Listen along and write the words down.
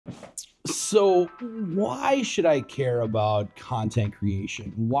So, why should I care about content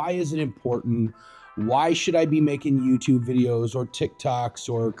creation? Why is it important? Why should I be making YouTube videos or TikToks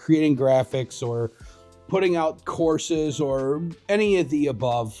or creating graphics or putting out courses or any of the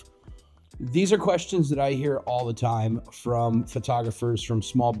above? These are questions that I hear all the time from photographers, from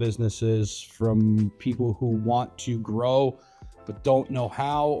small businesses, from people who want to grow but don't know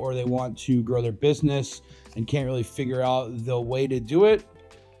how, or they want to grow their business and can't really figure out the way to do it.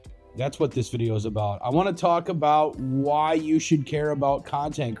 That's what this video is about. I want to talk about why you should care about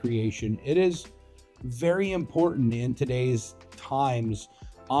content creation. It is very important in today's times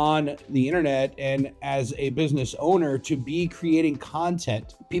on the internet and as a business owner to be creating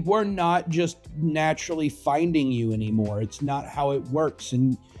content. People are not just naturally finding you anymore. It's not how it works.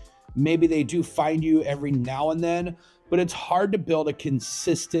 And maybe they do find you every now and then, but it's hard to build a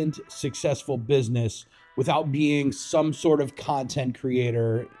consistent, successful business without being some sort of content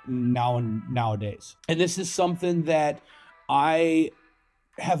creator nowadays. And this is something that I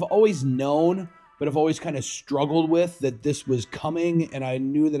have always known, but I've always kind of struggled with, that this was coming. And I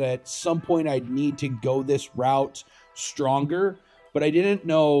knew that at some point I'd need to go this route stronger, but I didn't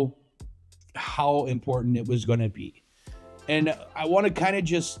know how important it was going to be. And I want to kind of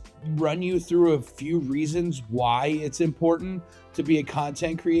just run you through a few reasons why it's important to be a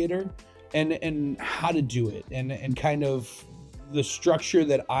content creator and how to do it and kind of the structure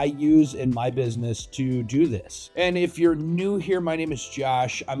that I use in my business to do this. And if you're new here, my name is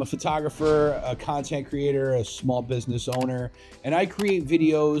Josh. I'm a photographer, a content creator, a small business owner, and I create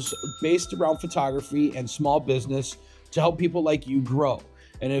videos based around photography and small business to help people like you grow.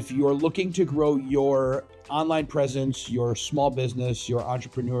 And if you're looking to grow your online presence, your small business, your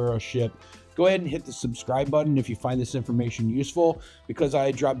entrepreneurship, go ahead and hit the subscribe button if you find this information useful, because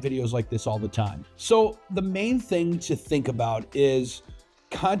I drop videos like this all the time. So the main thing to think about is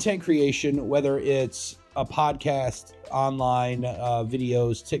content creation, whether it's a podcast, online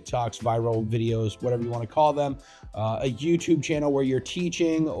videos, TikToks, viral videos, whatever you want to call them, a YouTube channel where you're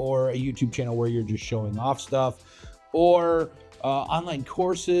teaching, or a YouTube channel where you're just showing off stuff, or online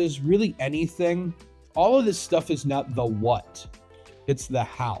courses, really anything. All of this stuff is not the what, it's the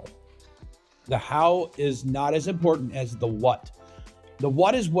how. The how is not as important as the what. The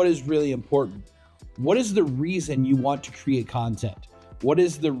what is what is really important. What is the reason you want to create content? What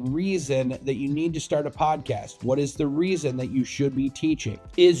is the reason that you need to start a podcast? What is the reason that you should be teaching?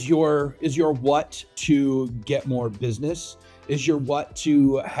 Is your what to get more business? Is your what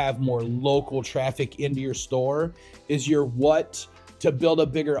to have more local traffic into your store? Is your what to build a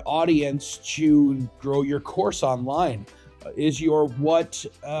bigger audience to grow your course online? Is your what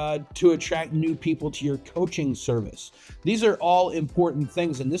to attract new people to your coaching service? These are all important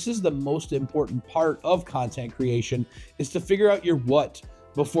things, and this is the most important part of content creation, is to figure out your what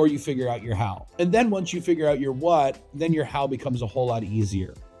before you figure out your how. And then once you figure out your what, then your how becomes a whole lot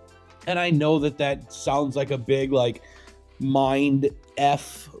easier. And I know that that sounds like a big mind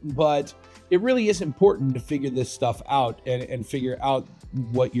F, but it really is important to figure this stuff out and figure out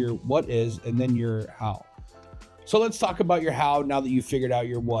what your what is and then your how. So let's talk about your how now that you've figured out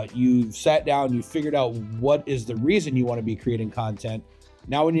your what. You've sat down, you figured out what is the reason you want to be creating content.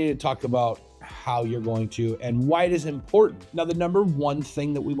 Now we need to talk about how you're going to and why it is important. Now, the number one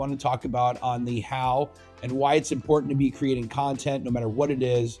thing that we want to talk about on the how and why it's important to be creating content, no matter what it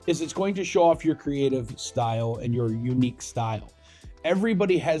is it's going to show off your creative style and your unique style.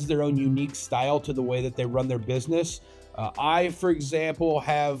 Everybody has their own unique style to the way that they run their business. I, for example,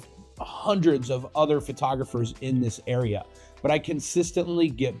 have hundreds of other photographers in this area, but I consistently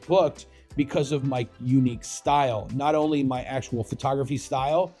get booked because of my unique style. Not only my actual photography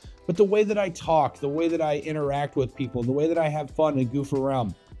style, but the way that I talk, the way that I interact with people, the way that I have fun and goof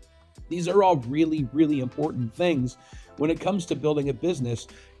around. These are all really, really important things when it comes to building a business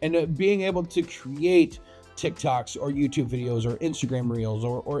and being able to create TikToks or YouTube videos or Instagram reels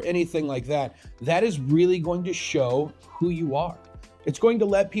or anything like that. That is really going to show who you are. It's going to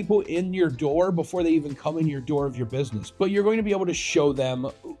let people in your door before they even come in your door of your business. But you're going to be able to show them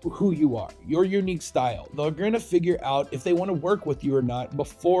who you are, your unique style. They're going to figure out if they want to work with you or not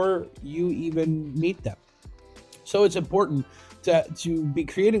before you even meet them. So it's important to be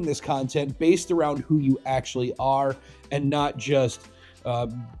creating this content based around who you actually are and not just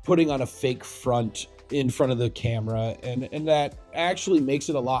putting on a fake front in front of the camera, and that actually makes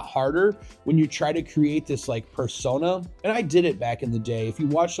it a lot harder when you try to create this persona. And I did it back in the day. If you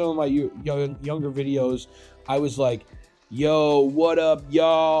watch some of my younger videos, I was like, yo, what up,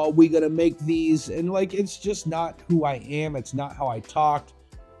 y'all? We gonna make these, and it's just not who I am. It's not how I talked.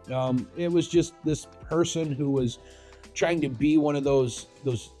 It was just this person who was trying to be one of those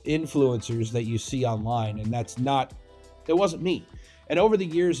influencers that you see online. And it wasn't me. And over the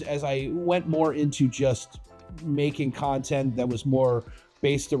years, as I went more into just making content that was more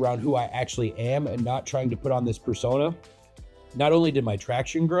based around who I actually am and not trying to put on this persona, not only did my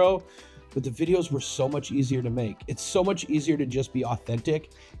traction grow, but the videos were so much easier to make. It's so much easier to just be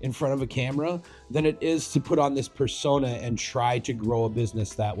authentic in front of a camera than it is to put on this persona and try to grow a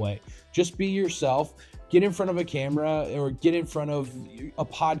business that way. Just be yourself. Get in front of a camera or get in front of a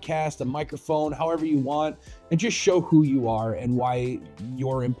podcast, a microphone, however you want, and just show who you are and why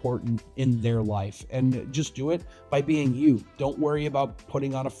you're important in their life. And just do it by being you. Don't worry about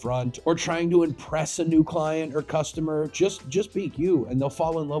putting on a front or trying to impress a new client or customer. Just be you, and they'll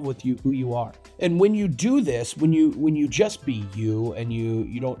fall in love with you, who you are. And when you do this, when you just be you and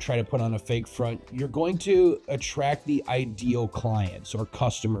you don't try to put on a fake front, you're going to attract the ideal clients or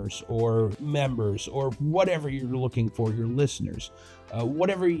customers or members or whatever you're looking for, your listeners,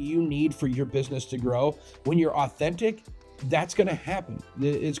 whatever you need for your business to grow. When you're authentic, that's going to happen.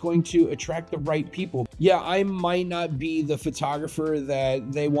 It's going to attract the right people. Yeah, I might not be the photographer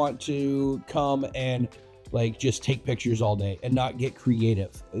that they want to come and like just take pictures all day and not get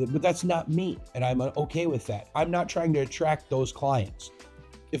creative, but that's not me. And I'm okay with that. I'm not trying to attract those clients.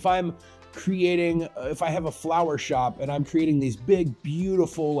 If I have a flower shop and I'm creating these big,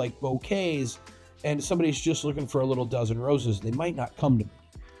 beautiful like bouquets, and somebody's just looking for a little dozen roses, they might not come to me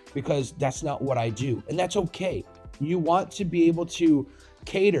because that's not what I do. And that's okay. You want to be able to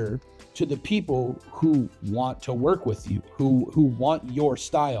cater to the people who want to work with you, who want your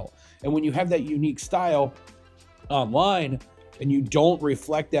style. And when you have that unique style online and you don't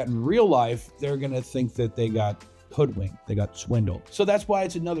reflect that in real life, they're going to think that they got hoodwinked, they got swindled. So that's why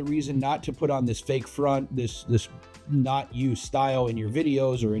it's another reason not to put on this fake front, this not you style in your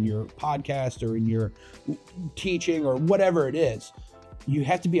videos or in your podcast or in your teaching or whatever it is. You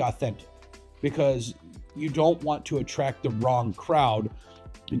have to be authentic because you don't want to attract the wrong crowd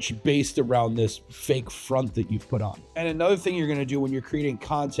based around this fake front that you've put on. And another thing you're going to do when you're creating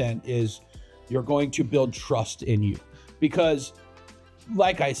content is you're going to build trust in you, because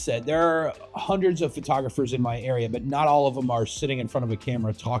like I said, there are hundreds of photographers in my area, but not all of them are sitting in front of a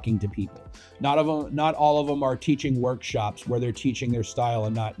camera talking to people. Not all of them are teaching workshops where they're teaching their style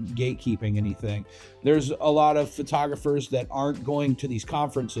and not gatekeeping anything. There's a lot of photographers that aren't going to these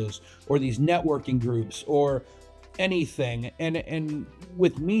conferences or these networking groups or anything. And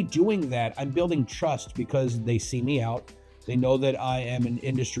with me doing that, I'm building trust because they see me out. They know that I am an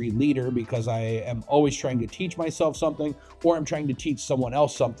industry leader because I am always trying to teach myself something, or I'm trying to teach someone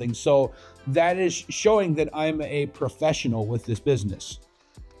else something. So that is showing that I'm a professional with this business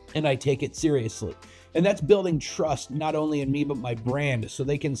and I take it seriously. And that's building trust, not only in me, but my brand. So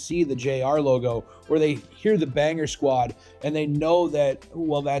they can see the JR logo or they hear the Banger Squad and they know that,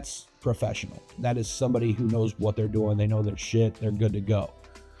 well, that's professional. That is somebody who knows what they're doing. They know their shit. They're good to go.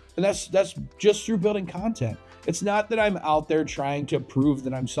 And that's just through building content. It's not that I'm out there trying to prove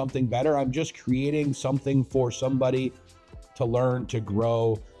that I'm something better. I'm just creating something for somebody to learn, to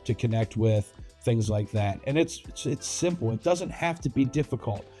grow, to connect with, things like that. And it's simple. It doesn't have to be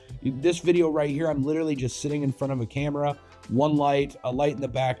difficult. This video right here, I'm literally just sitting in front of a camera, one light, a light in the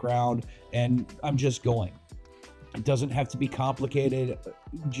background, and I'm just going. It doesn't have to be complicated.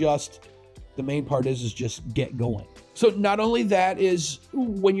 Just the main part is just get going. So not only that is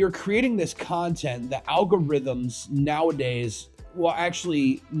when you're creating this content, the algorithms nowadays will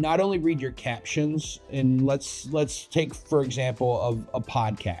actually not only read your captions, and let's take, for example, of a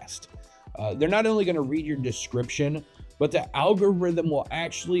podcast. They're not only going to read your description, but the algorithm will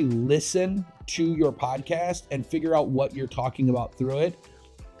actually listen to your podcast and figure out what you're talking about through it.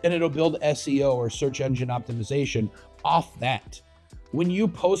 And it'll build SEO or search engine optimization off that. When you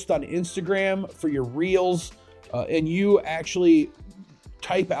post on Instagram for your reels and you actually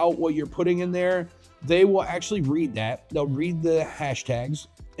type out what you're putting in there, they will actually read that. They'll read the hashtags,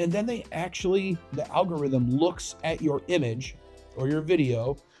 and then the algorithm looks at your image or your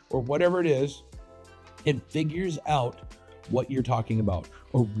video or whatever it is and figures out what you're talking about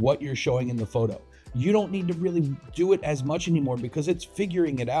or what you're showing in the photo. You don't need to really do it as much anymore because it's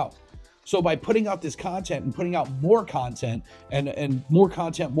figuring it out. So by putting out this content and putting out more content and more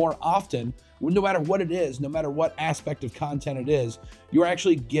content more often, no matter what it is, no matter what aspect of content it is, you're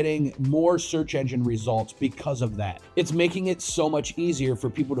actually getting more search engine results because of that. It's making it so much easier for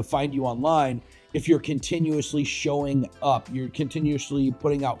people to find you online if you're continuously showing up, you're continuously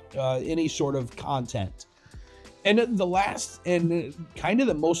putting out any sort of content. And the last and kind of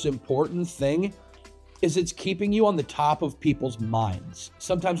the most important thing is it's keeping you on the top of people's minds.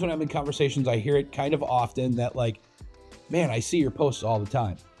 Sometimes when I'm in conversations, I hear it kind of often that like, man, I see your posts all the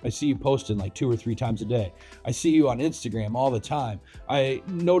time. I see you posting like 2 or 3 times a day. I see you on Instagram all the time. I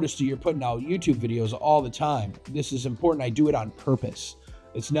noticed you're putting out YouTube videos all the time. This is important. I do it on purpose.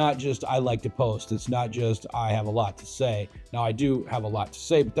 It's not just I like to post. It's not just I have a lot to say. Now, I do have a lot to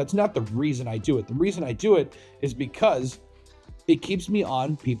say, but that's not the reason I do it. The reason I do it is because it keeps me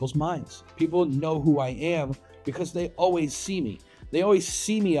on people's minds. People know who I am because they always see me. They always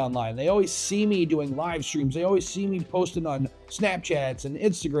see me online. They always see me doing live streams. They always see me posting on Snapchats and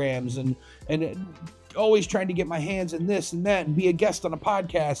Instagrams and always trying to get my hands in this and that and be a guest on a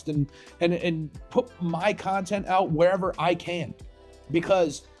podcast and put my content out wherever I can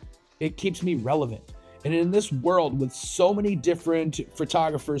because it keeps me relevant. And in this world with so many different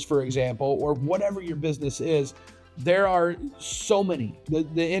photographers, for example, or whatever your business is, there are so many.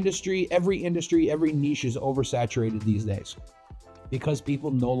 The industry, every niche is oversaturated these days because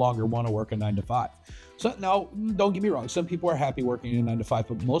people no longer want to work a 9-to-5. So now, don't get me wrong. Some people are happy working a 9-to-5,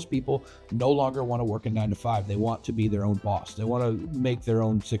 but most people no longer want to work a 9-to-5. They want to be their own boss. They want to make their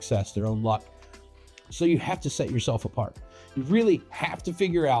own success, their own luck. So you have to set yourself apart. You really have to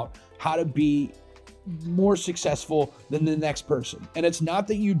figure out how to be more successful than the next person. And it's not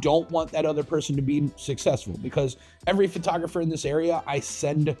that you don't want that other person to be successful, because every photographer in this area I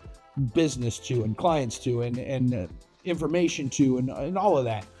send business to and clients to and information to and all of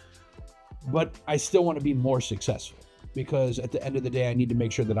that. But I still want to be more successful, because at the end of the day, I need to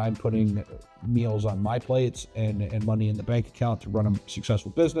make sure that I'm putting meals on my plates and money in the bank account to run a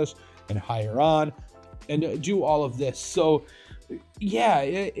successful business and hire on and do all of this. So yeah,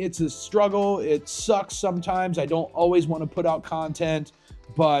 it's a struggle. It sucks sometimes. I don't always want to put out content,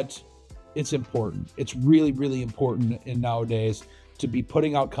 but it's important. It's really, really important in nowadays to be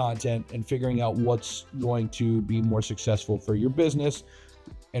putting out content and figuring out what's going to be more successful for your business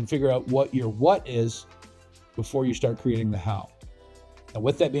and figure out what your what is before you start creating the how. And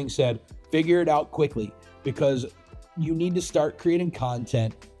with that being said, figure it out quickly, because you need to start creating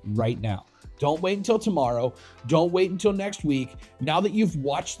content right now. Don't wait until tomorrow. Don't wait until next week. Now that you've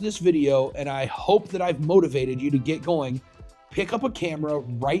watched this video, and I hope that I've motivated you to get going, pick up a camera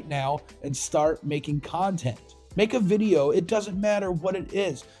right now and start making content. Make a video. It doesn't matter what it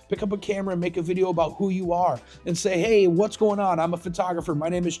is. Pick up a camera and make a video about who you are and say, hey, what's going on? I'm a photographer. My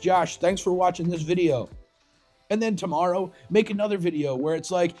name is Josh. Thanks for watching this video. And then tomorrow, make another video where it's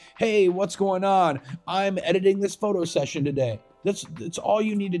like, hey, what's going on? I'm editing this photo session today. That's all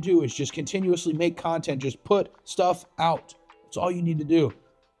you need to do, is just continuously make content. Just put stuff out. That's all you need to do.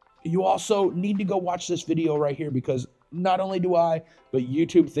 You also need to go watch this video right here, because not only do I, but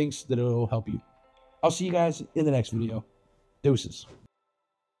YouTube thinks that it'll help you. I'll see you guys in the next video. Deuces.